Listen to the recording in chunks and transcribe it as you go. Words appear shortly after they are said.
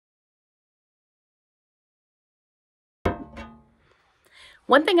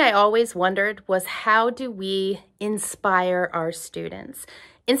One thing I always wondered was, how do we inspire our students?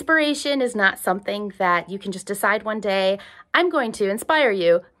 Inspiration is not something that you can just decide one day, I'm going to inspire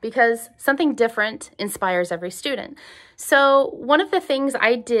you, because something different inspires every student. So one of the things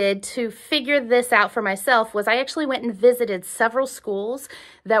I did to figure this out for myself was I actually went and visited several schools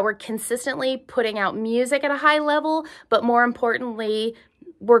that were consistently putting out music at a high level, but more importantly,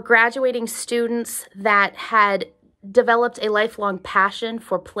 were graduating students that had developed a lifelong passion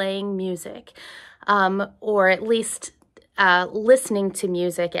for playing music, or at least listening to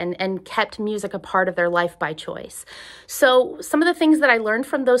music, and kept music a part of their life by choice. So some of the things that I learned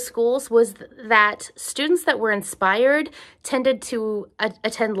from those schools was that students that were inspired tended to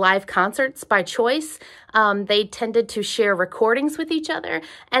attend live concerts by choice. They tended to share recordings with each other,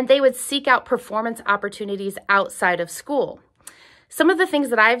 and they would seek out performance opportunities outside of school. Some of the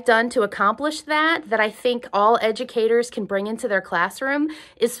things that I've done to accomplish that I think all educators can bring into their classroom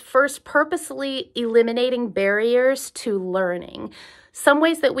is first purposely eliminating barriers to learning. Some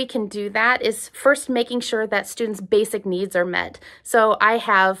ways that we can do that is first making sure that students' basic needs are met. So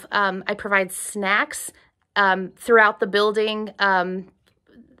I provide snacks throughout the building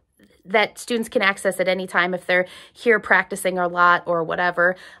that students can access at any time if they're here practicing a lot or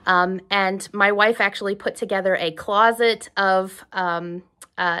whatever. And my wife actually put together a closet of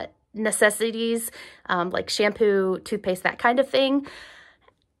necessities, like shampoo, toothpaste, that kind of thing.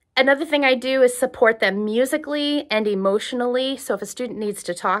 Another thing I do is support them musically and emotionally. So if a student needs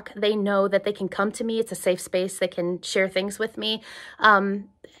to talk, they know that they can come to me. It's a safe space. They can share things with me.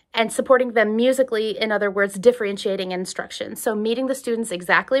 And supporting them musically, in other words, differentiating instruction. So meeting the students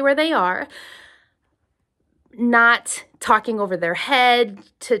exactly where they are, not talking over their head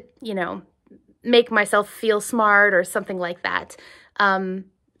to, make myself feel smart or something like that. And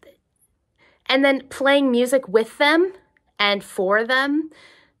then playing music with them and for them,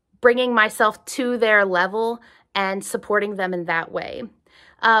 bringing myself to their level and supporting them in that way.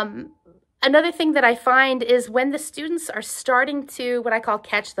 Another thing that I find is when the students are starting to, what I call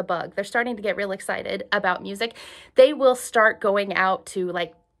catch the bug, they're starting to get real excited about music, they will start going out to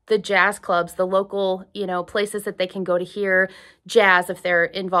like the jazz clubs, the local, places that they can go to hear jazz if they're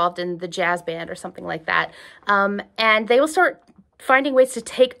involved in the jazz band or something like that. And they will start finding ways to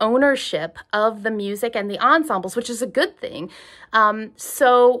take ownership of the music and the ensembles, which is a good thing.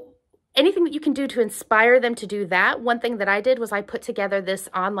 So anything that you can do to inspire them to do that. One thing that I did was I put together this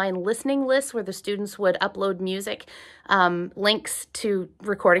online listening list where the students would upload music, links to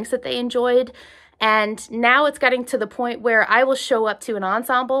recordings that they enjoyed. And now it's getting to the point where I will show up to an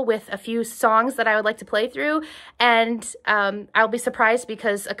ensemble with a few songs that I would like to play through. And I'll be surprised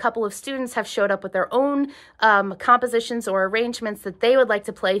because a couple of students have showed up with their own compositions or arrangements that they would like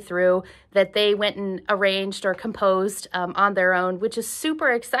to play through, that they went and arranged or composed on their own, which is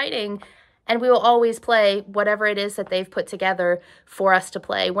super exciting. And we will always play whatever it is that they've put together for us to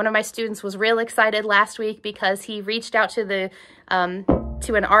play. One of my students was real excited last week because he reached out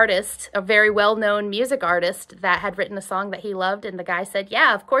to an artist, a very well-known music artist that had written a song that he loved, and the guy said,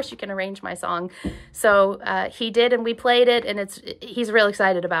 yeah, of course you can arrange my song. So he did, and we played it, and he's real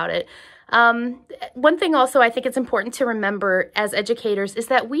excited about it. One thing also I think it's important to remember as educators is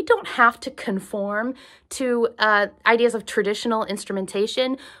that we don't have to conform to ideas of traditional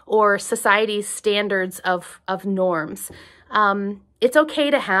instrumentation or society's standards of norms. It's okay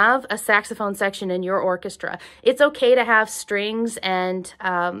to have a saxophone section in your orchestra. It's okay to have strings and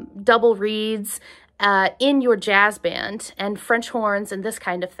double reeds in your jazz band and French horns and this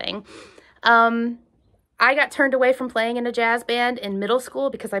kind of thing. I got turned away from playing in a jazz band in middle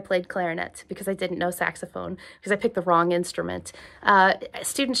school because I played clarinet, because I didn't know saxophone, because I picked the wrong instrument.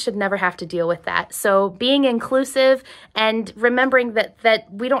 Students should never have to deal with that. So being inclusive and remembering that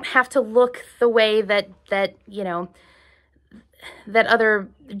we don't have to look the way that other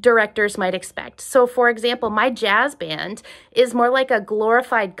directors might expect. So for example, my jazz band is more like a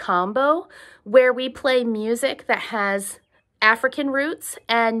glorified combo where we play music that has African roots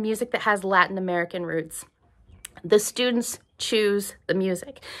and music that has Latin American roots. The students choose the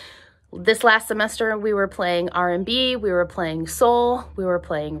music. This last semester, we were playing R&B, we were playing soul, we were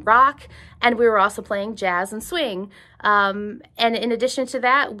playing rock, and we were also playing jazz and swing. And in addition to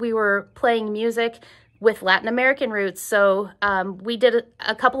that, we were playing music with Latin American roots. So we did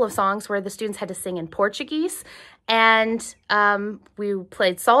a couple of songs where the students had to sing in Portuguese, and we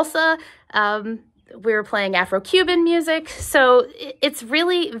played salsa. We were playing Afro-Cuban music. So it's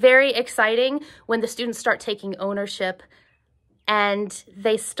really very exciting when the students start taking ownership and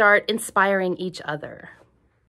they start inspiring each other.